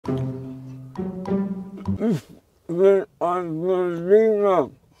Say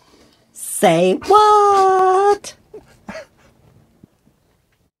what?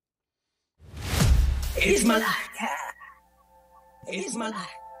 It's my life. It's my life.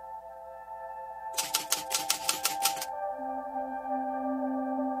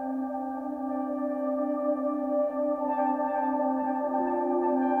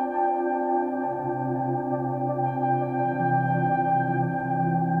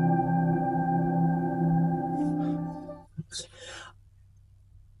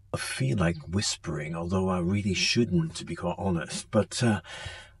 I feel like whispering, although I really shouldn't, to be quite honest. But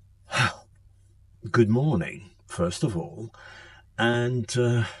good morning, first of all. And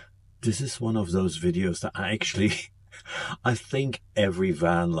this is one of those videos that I think every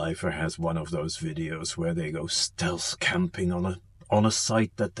van lifer has one of those videos where they go stealth camping on a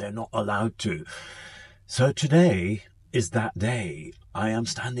site that they're not allowed to. So today is that day. I am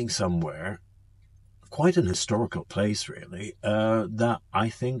standing somewhere, quite an historical place really, that I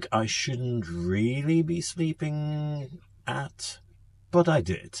think I shouldn't really be sleeping at, but I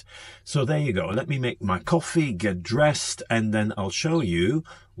did. So there you go. Let me make my coffee, get dressed, and then I'll show you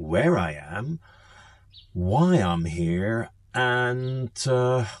where I am, why I'm here, and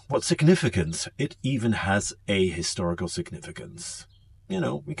what significance. It even has a historical significance. You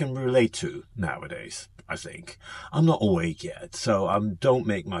know, we can relate to nowadays, I think. I'm not awake yet, so don't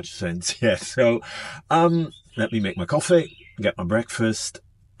make much sense yet. So let me make my coffee, get my breakfast,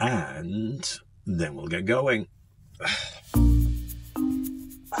 and then we'll get going.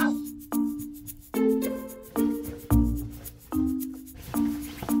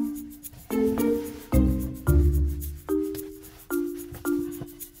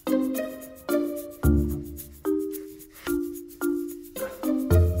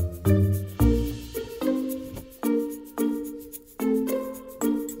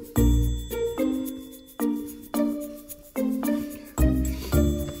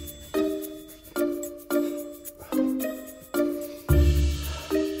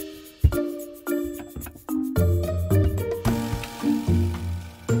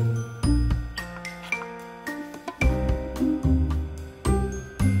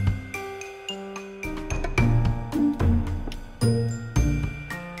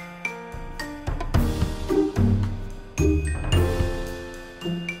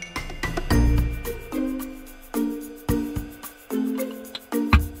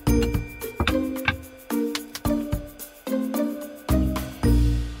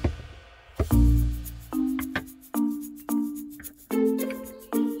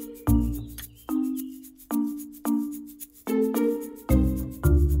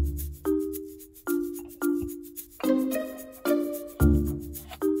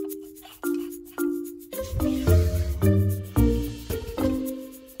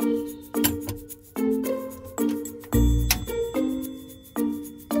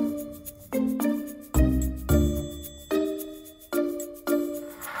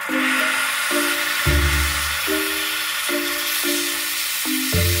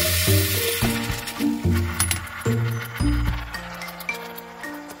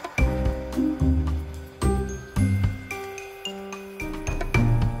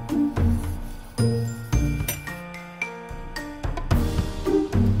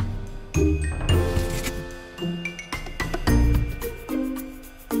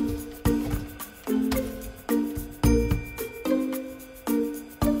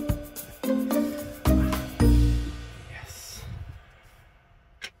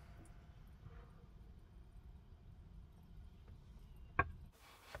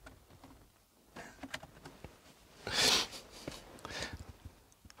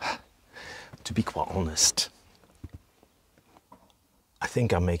 To be quite honest, I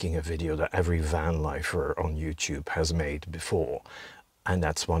think I'm making a video that every van lifer on YouTube has made before, and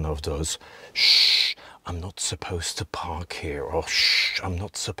that's one of those, shh, I'm not supposed to park here, or shh, I'm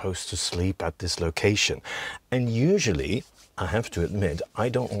not supposed to sleep at this location. And usually, I have to admit, I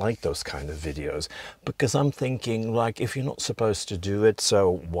don't like those kind of videos, because I'm thinking, like, if you're not supposed to do it,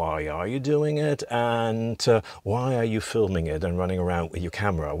 so why are you doing it? And why are you filming it and running around with your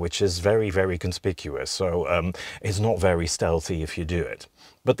camera, which is very, very conspicuous. So it's not very stealthy if you do it.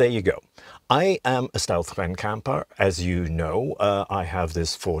 But there you go. I am a stealth van camper. As you know, I have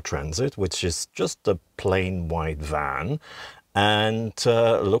this Ford Transit, which is just a plain white van, and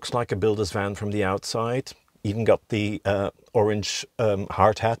looks like a builder's van from the outside. Even got the orange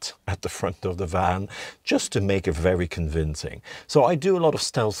hard hat at the front of the van, just to make it very convincing. So I do a lot of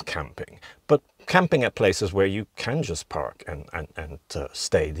stealth camping, but camping at places where you can just park and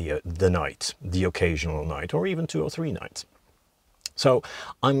stay the night, the occasional night, or even 2 or 3 nights. So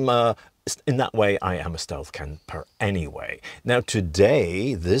I'm in that way, I am a stealth camper anyway. Now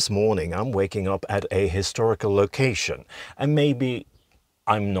today, this morning, I'm waking up at a historical location, and maybe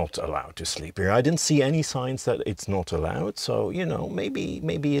I'm not allowed to sleep here. I didn't see any signs that it's not allowed, so, you know,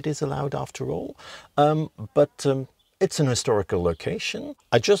 maybe it is allowed after all. But it's an historical location.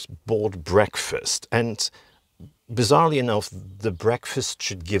 I just bought breakfast, and bizarrely enough, the breakfast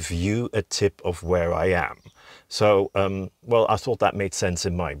should give you a tip of where I am. So, well, I thought that made sense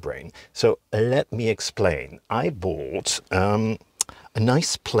in my brain. So let me explain. I bought a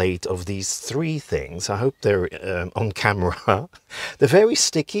nice plate of these 3 things. I hope they're on camera. They're very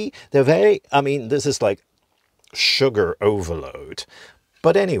sticky. They're very, I mean, this is like sugar overload.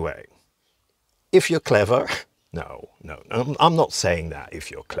 But anyway, if you're clever, no, I'm not saying that if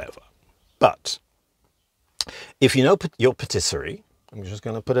you're clever. But if you know your patisserie, I'm just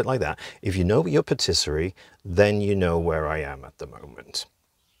going to put it like that. If you know your patisserie, then you know where I am at the moment.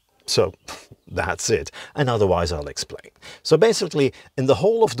 So that's it. And otherwise I'll explain. So basically, in the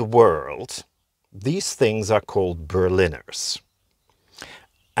whole of the world, these things are called Berliners.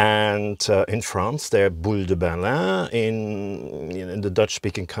 And in France, they're boules de Berlin. In the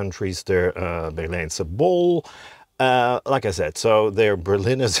Dutch-speaking countries, they're Berlijnse bol. Like I said, so they're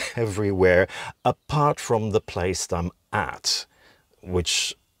Berliners everywhere, apart from the place I'm at,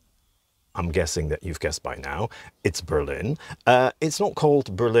 which I'm guessing that you've guessed by now. It's Berlin. It's not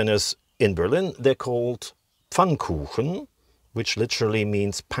called Berliners in Berlin. They're called Pfannkuchen, which literally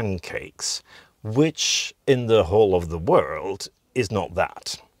means pancakes, which in the whole of the world is not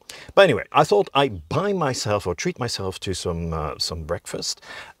that. But anyway, I thought I'd buy myself or treat myself to some breakfast,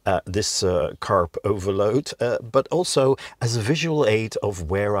 this carb overload, but also as a visual aid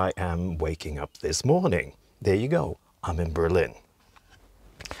of where I am waking up this morning. There you go. I'm in Berlin.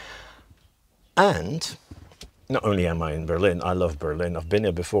 And not only am I in Berlin, I love Berlin. I've been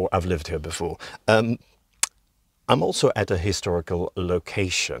here before. I've lived here before. I'm also at a historical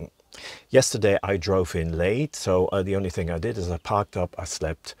location. Yesterday I drove in late, so the only thing I did is I parked up, I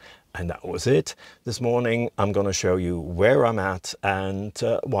slept, and that was it. This morning I'm going to show you where I'm at and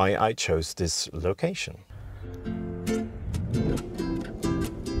why I chose this location.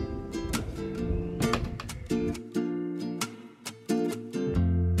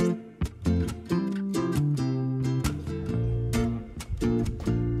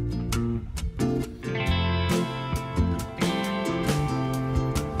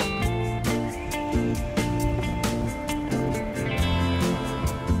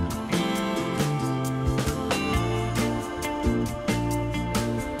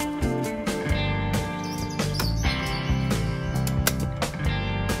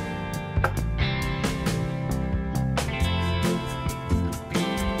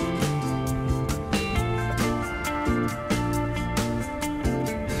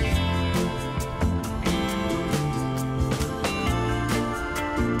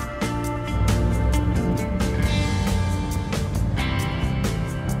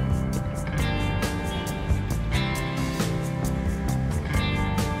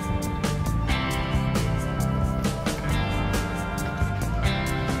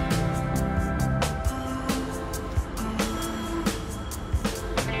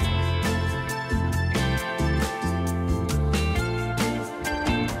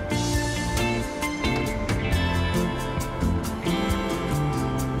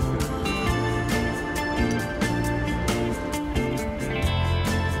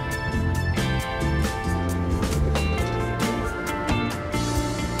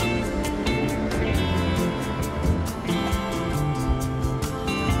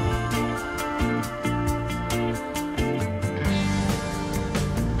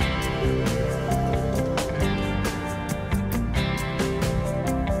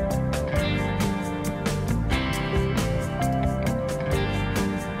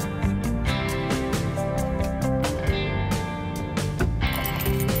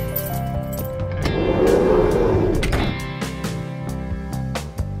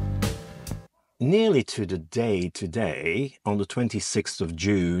 Nearly to the day today, on the 26th of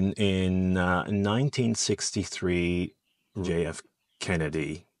June in 1963, JF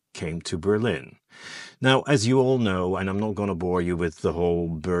Kennedy came to Berlin. Now, as you all know, and I'm not going to bore you with the whole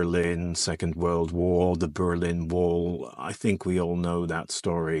Berlin, Second World War, the Berlin Wall, I think we all know that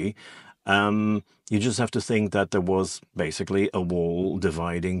story. You just have to think that there was basically a wall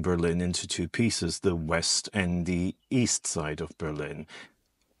dividing Berlin into 2 pieces, the west and the east side of Berlin.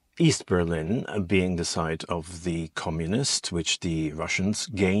 East Berlin being the site of the communists, which the Russians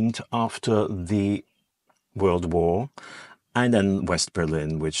gained after the World War, and then West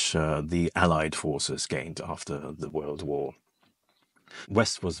Berlin, which the Allied forces gained after the World War.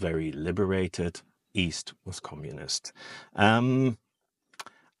 West was very liberated, East was communist. And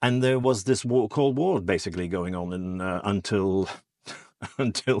there was this Cold War basically going on until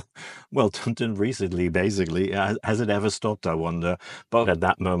until recently, basically. Has it ever stopped, I wonder? But at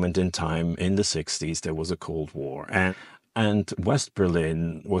that moment in time, in the 60s, there was a Cold War. And West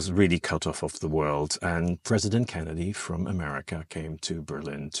Berlin was really cut off of the world. And President Kennedy from America came to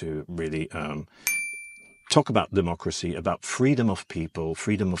Berlin to really talk about democracy, about freedom of people,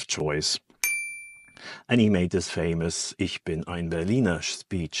 freedom of choice. And he made this famous Ich bin ein Berliner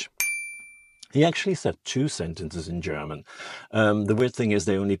speech. He actually said 2 sentences in German. The weird thing is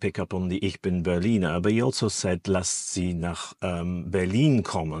they only pick up on the Ich bin Berliner, but he also said Lass sie nach Berlin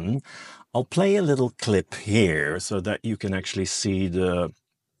kommen. I'll play a little clip here so that you can actually see the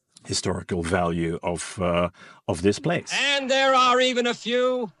historical value of this place. And there are even a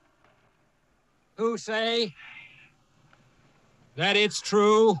few who say that it's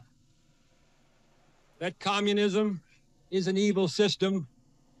true that communism is an evil system,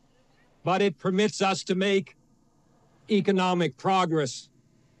 but it permits us to make economic progress.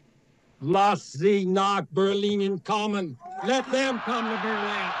 Lass sie nach Berlin kommen. Let them come to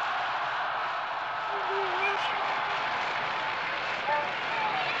Berlin.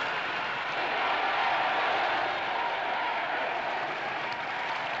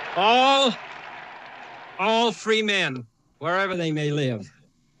 All free men, wherever they may live,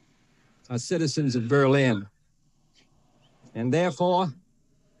 are citizens of Berlin. And therefore,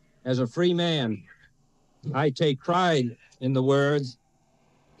 as a free man, I take pride in the words,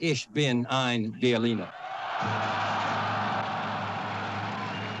 Ich bin ein Berliner.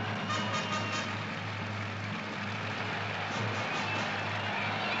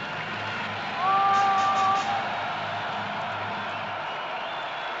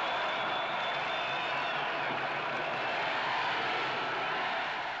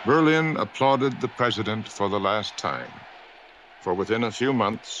 Berlin applauded the president for the last time, for within a few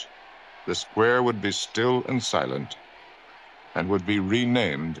months, the square would be still and silent and would be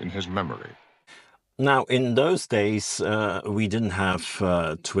renamed in his memory. Now, in those days, we didn't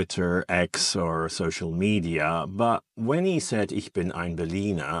have Twitter, X, or social media, but when he said, Ich bin ein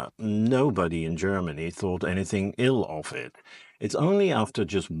Berliner, nobody in Germany thought anything ill of it. It's only after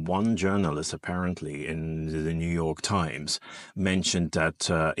just one journalist, apparently, in the New York Times, mentioned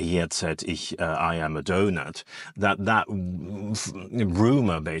that he had said, I am a donut, that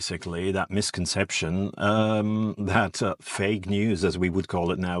rumor, basically, that misconception, that fake news, as we would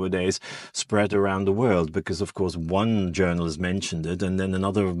call it nowadays, spread around the world. Because, of course, one journalist mentioned it, and then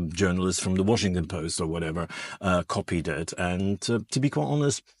another journalist from the Washington Post or whatever copied it. And to be quite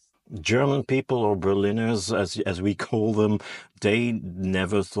honest, German people, or Berliners, as we call them, they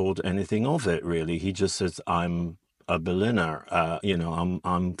never thought anything of it, really. He just says, I'm a Berliner,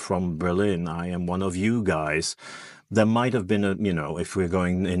 I'm from Berlin, I am one of you guys. There might have been if we're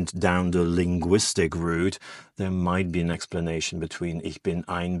going down the linguistic route, there might be an explanation between Ich bin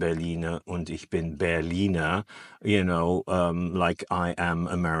ein Berliner und Ich bin Berliner, like I am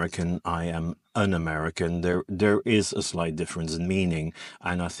American, I am an American. There is a slight difference in meaning,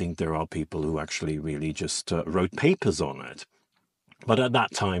 and I think there are people who actually really just wrote papers on it. But at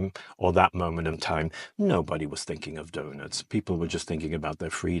that time, or that moment in time, nobody was thinking of donuts. People were just thinking about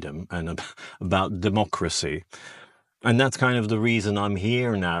their freedom and about democracy. And that's kind of the reason I'm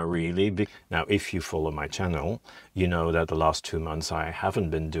here now, really. Now, if you follow my channel, you know that the last 2 months I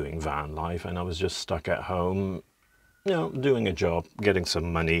haven't been doing van life, and I was just stuck at home, doing a job, getting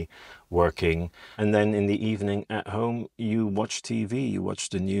some money, working. And then in the evening at home, you watch TV, you watch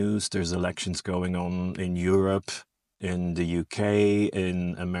the news. There's elections going on in Europe, in the UK,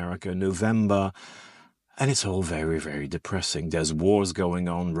 in America, November. And it's all very, very depressing. There's wars going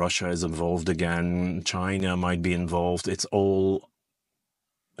on. Russia is involved again. China might be involved. It's all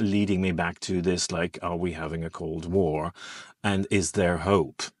leading me back to this, like, are we having a Cold War? And is there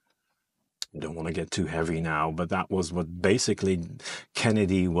hope? I don't want to get too heavy now, but that was what basically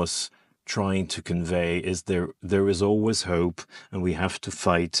Kennedy was trying to convey, is there is always hope, and we have to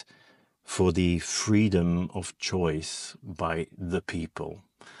fight for the freedom of choice by the people.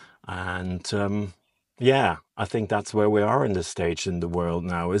 And yeah, I think that's where we are in this stage in the world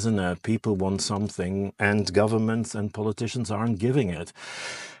now, isn't it? People want something, and governments and politicians aren't giving it.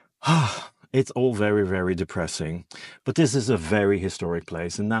 It's all very, very depressing. But this is a very historic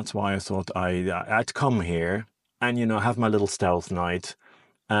place, and that's why I thought I'd come here and, have my little stealth night,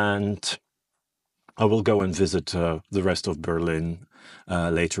 and I will go and visit the rest of Berlin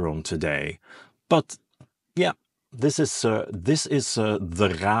later on today. But yeah, this is the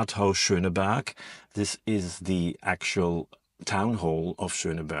Rathaus Schöneberg. This is the actual town hall of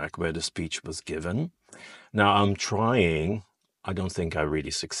Schöneberg where the speech was given. Now I'm trying, I don't think I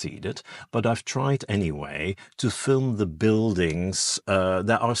really succeeded, but I've tried anyway to film the buildings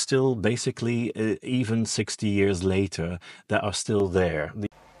that are still basically, even 60 years later, that are still there.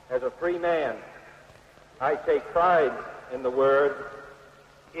 As a free man, I take pride in the word,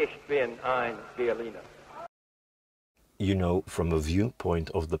 Ich bin ein Berliner. You know, from a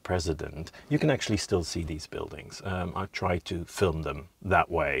viewpoint of the president, you can actually still see these buildings. I tried to film them that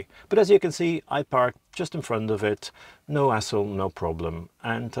way. But as you can see, I parked just in front of it, no hassle, no problem,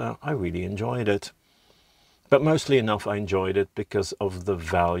 and I really enjoyed it. But mostly enough, I enjoyed it because of the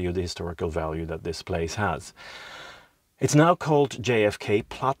value, the historical value that this place has. It's now called JFK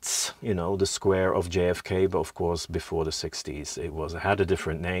Platz, you know, the square of JFK, but of course before the 60s it had a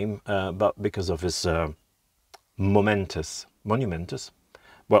different name, but because of his monumentous,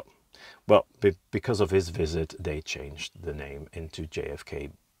 because of his visit, they changed the name into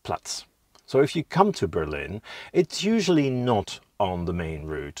JFK Platz. So if you come to Berlin, it's usually not on the main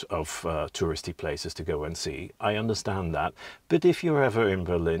route of touristy places to go and see. I understand that, but if you're ever in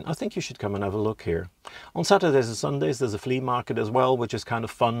Berlin, I think you should come and have a look here. On Saturdays and Sundays, there's a flea market as well, which is kind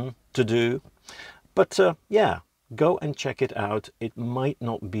of fun to do. But yeah, go and check it out. It might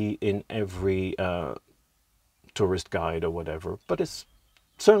not be in every tourist guide or whatever, but it's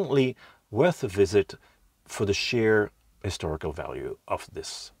certainly worth a visit for the sheer historical value of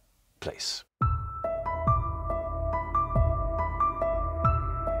this place.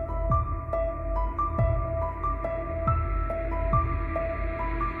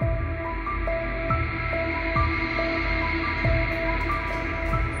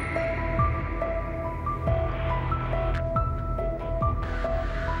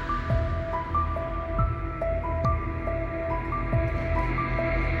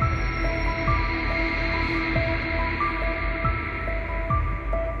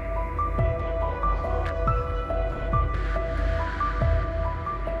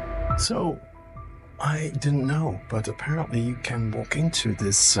 So, I didn't know, but apparently you can walk into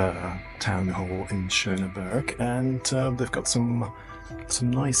this town hall in Schöneberg, and they've got some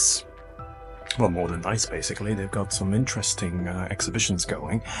nice, well, more than nice basically, they've got some interesting exhibitions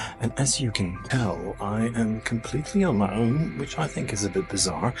going, and as you can tell, I am completely on my own, which I think is a bit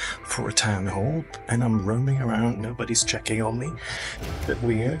bizarre for a town hall, and I'm roaming around, nobody's checking on me, a bit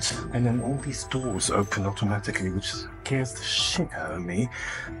weird, and then all these doors open automatically, which scares the shit out of me,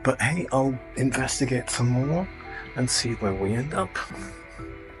 but hey, I'll investigate some more and see where we end up.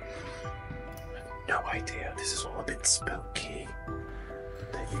 No idea, this is all a bit spooky,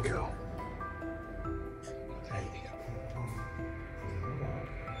 but there you go.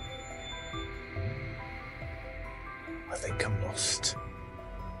 I think I'm lost.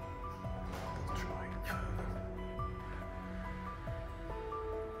 We'll try it further.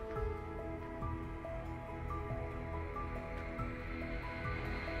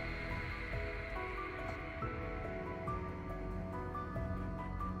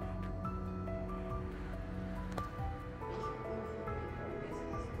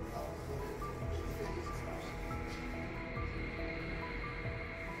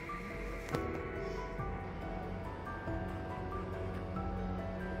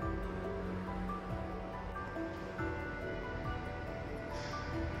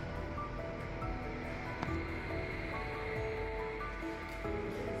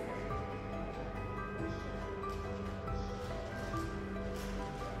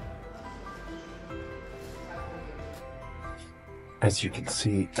 As you can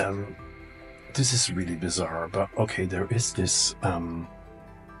see, this is really bizarre, but okay, there is this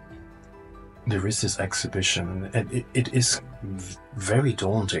exhibition, and it is very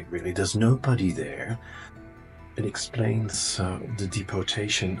daunting, really. There's nobody there. It explains the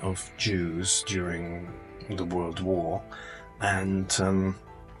deportation of Jews during the World War, and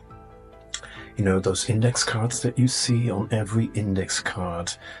you know, those index cards that you see, on every index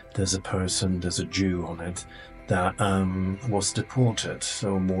card there's a person, there's a Jew on it that was deported,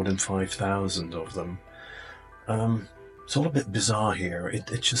 so more than 5,000 of them. It's all a bit bizarre here. It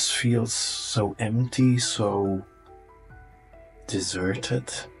just feels so empty, so deserted,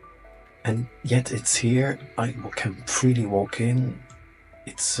 and yet it's here. I can freely walk in.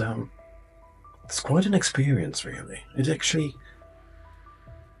 It's quite an experience, really. It actually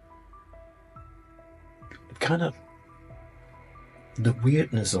kind of, the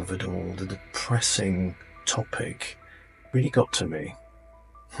weirdness of it all, the depressing topic, really got to me.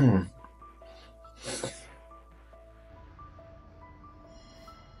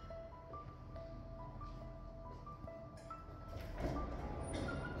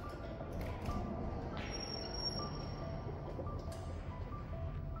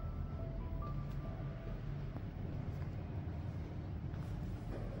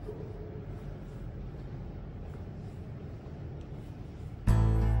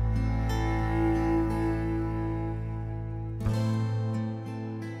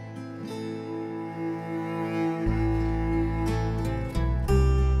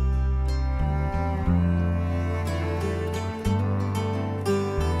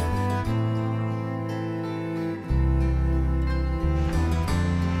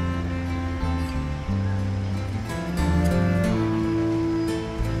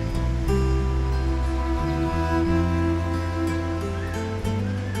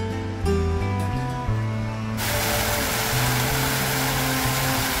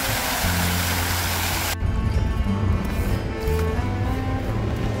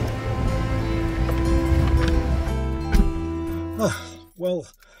 Well,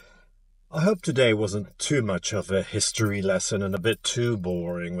 I hope today wasn't too much of a history lesson and a bit too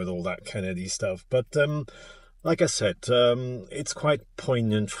boring with all that Kennedy stuff. But like I said, it's quite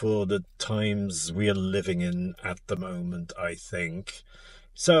poignant for the times we are living in at the moment, I think.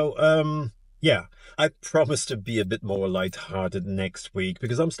 So, yeah, I promise to be a bit more light-hearted next week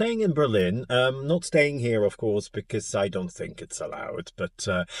because I'm staying in Berlin. Not staying here, of course, because I don't think it's allowed. But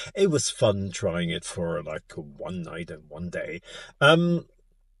it was fun trying it for like one night and one day.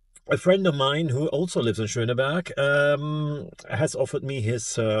 A friend of mine who also lives in Schöneberg has offered me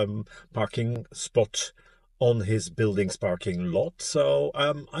his parking spot on his building's parking lot, so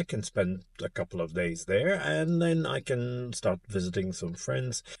I can spend a couple of days there, and then I can start visiting some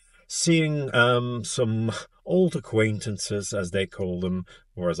friends, seeing some old acquaintances, as they call them,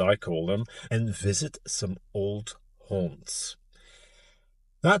 or as I call them, and visit some old haunts.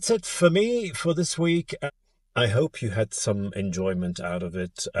 That's it for me for this week. I hope you had some enjoyment out of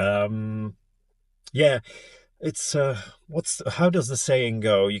it. Yeah, it's how does the saying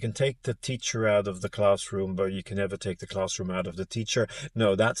go? You can take the teacher out of the classroom, but you can never take the classroom out of the teacher.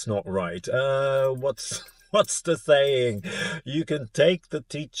 No, that's not right. What's the saying? You can take the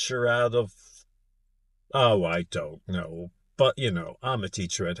teacher out of... Oh, I don't know. But, you know, I'm a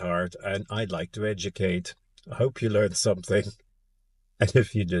teacher at heart, and I'd like to educate. I hope you learned something. And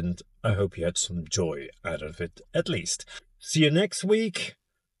if you didn't, I hope you had some joy out of it, at least. See you next week.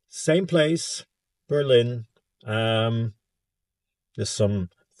 Same place, Berlin. There's some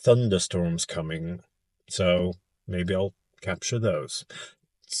thunderstorms coming, so maybe I'll capture those.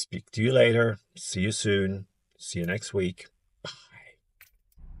 Speak to you later. See you soon. See you next week.